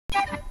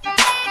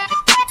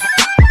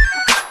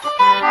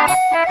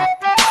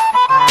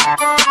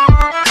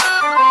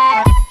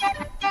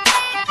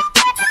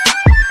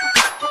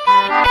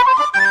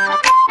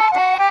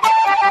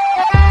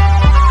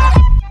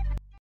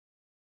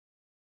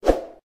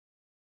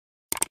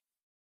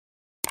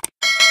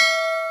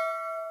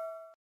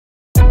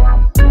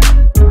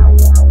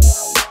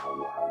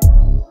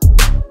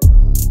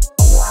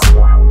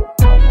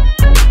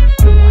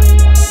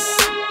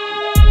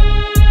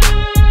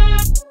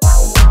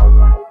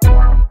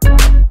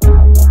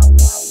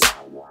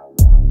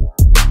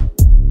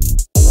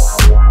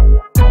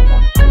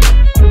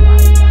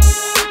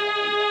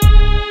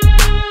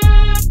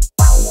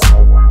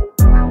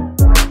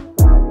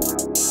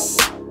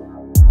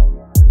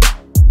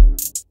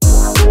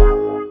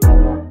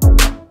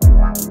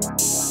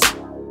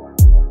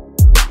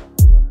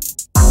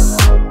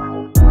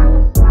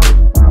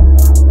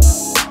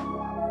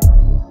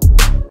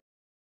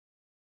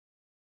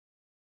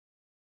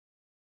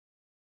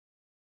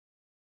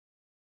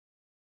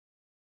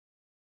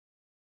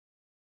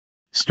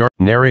Start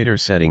Narrator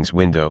Settings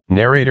window.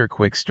 Narrator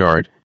Quick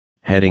Start.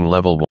 Heading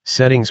Level 1.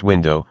 Settings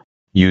window.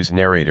 Use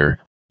Narrator.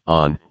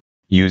 On.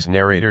 Use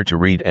Narrator to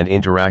read and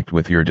interact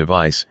with your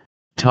device.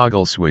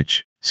 Toggle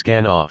switch.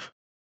 Scan off.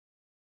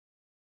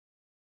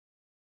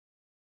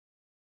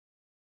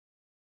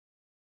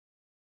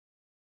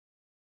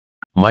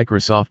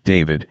 Microsoft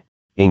David.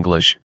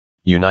 English.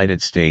 United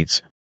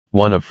States.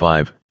 1 of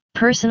 5.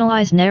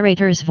 Personalize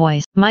narrator's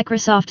voice.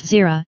 Microsoft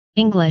Zira.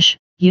 English.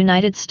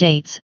 United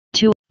States.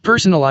 2.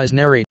 Personalize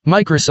narrate.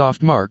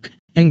 Microsoft Mark.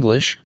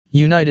 English.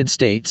 United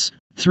States.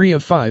 3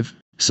 of 5.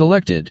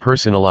 Selected.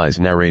 Personalize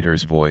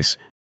narrator's voice.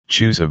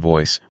 Choose a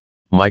voice.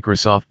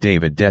 Microsoft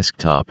David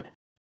Desktop.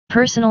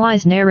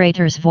 Personalize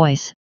narrator's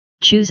voice.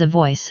 Choose a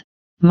voice.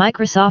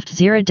 Microsoft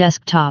Zira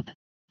Desktop.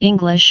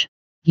 English.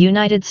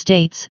 United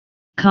States.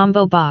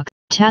 Combo box.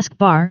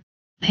 Taskbar.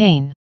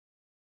 Pane.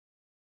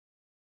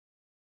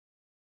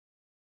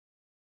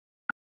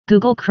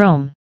 Google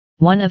Chrome.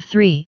 1 of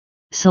 3.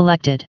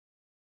 Selected.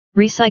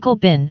 Recycle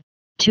bin.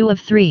 2 of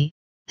 3.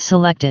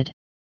 Selected.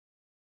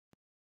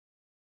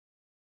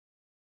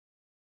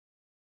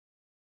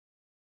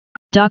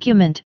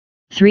 Document.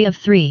 3 of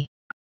 3.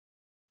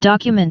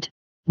 Document.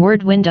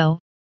 Word window.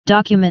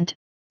 Document.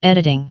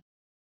 Editing.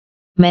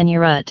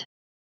 Menggunakan.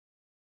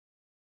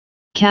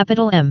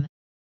 Capital M.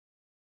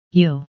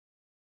 U.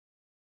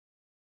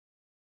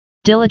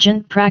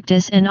 Diligent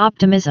practice and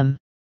optimism.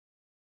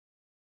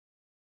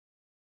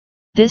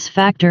 This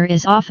factor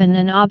is often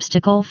an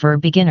obstacle for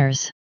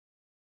beginners.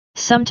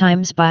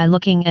 Sometimes by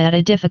looking at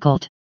a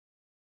difficult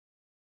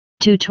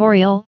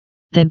tutorial,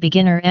 the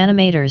beginner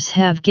animators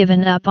have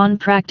given up on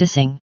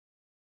practicing.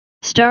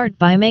 Start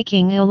by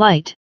making a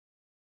light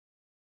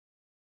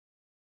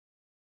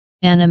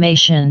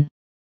animation.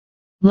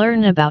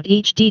 Learn about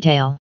each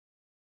detail.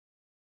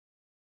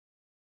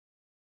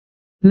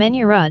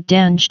 Menggunakan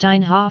dan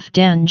Steinhoff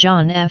dan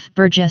John F.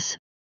 Burgess,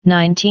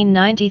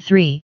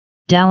 1993,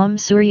 dalam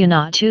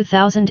Suryana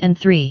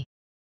 2003.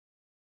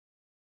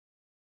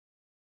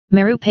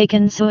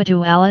 Merupakan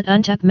suatu alat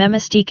untuk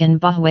memastikan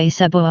bahwa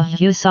sebuah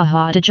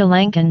usaha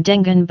dijalankan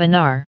dengan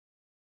benar.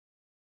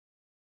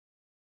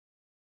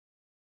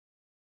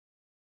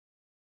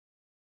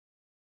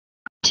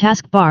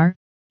 Taskbar,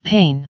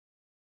 pane.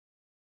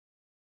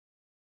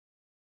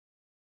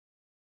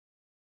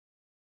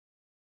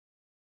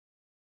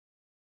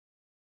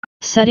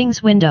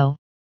 Settings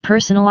window.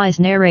 Personalize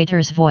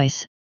narrator's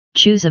voice.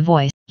 Choose a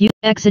voice.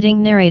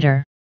 Exiting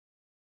narrator.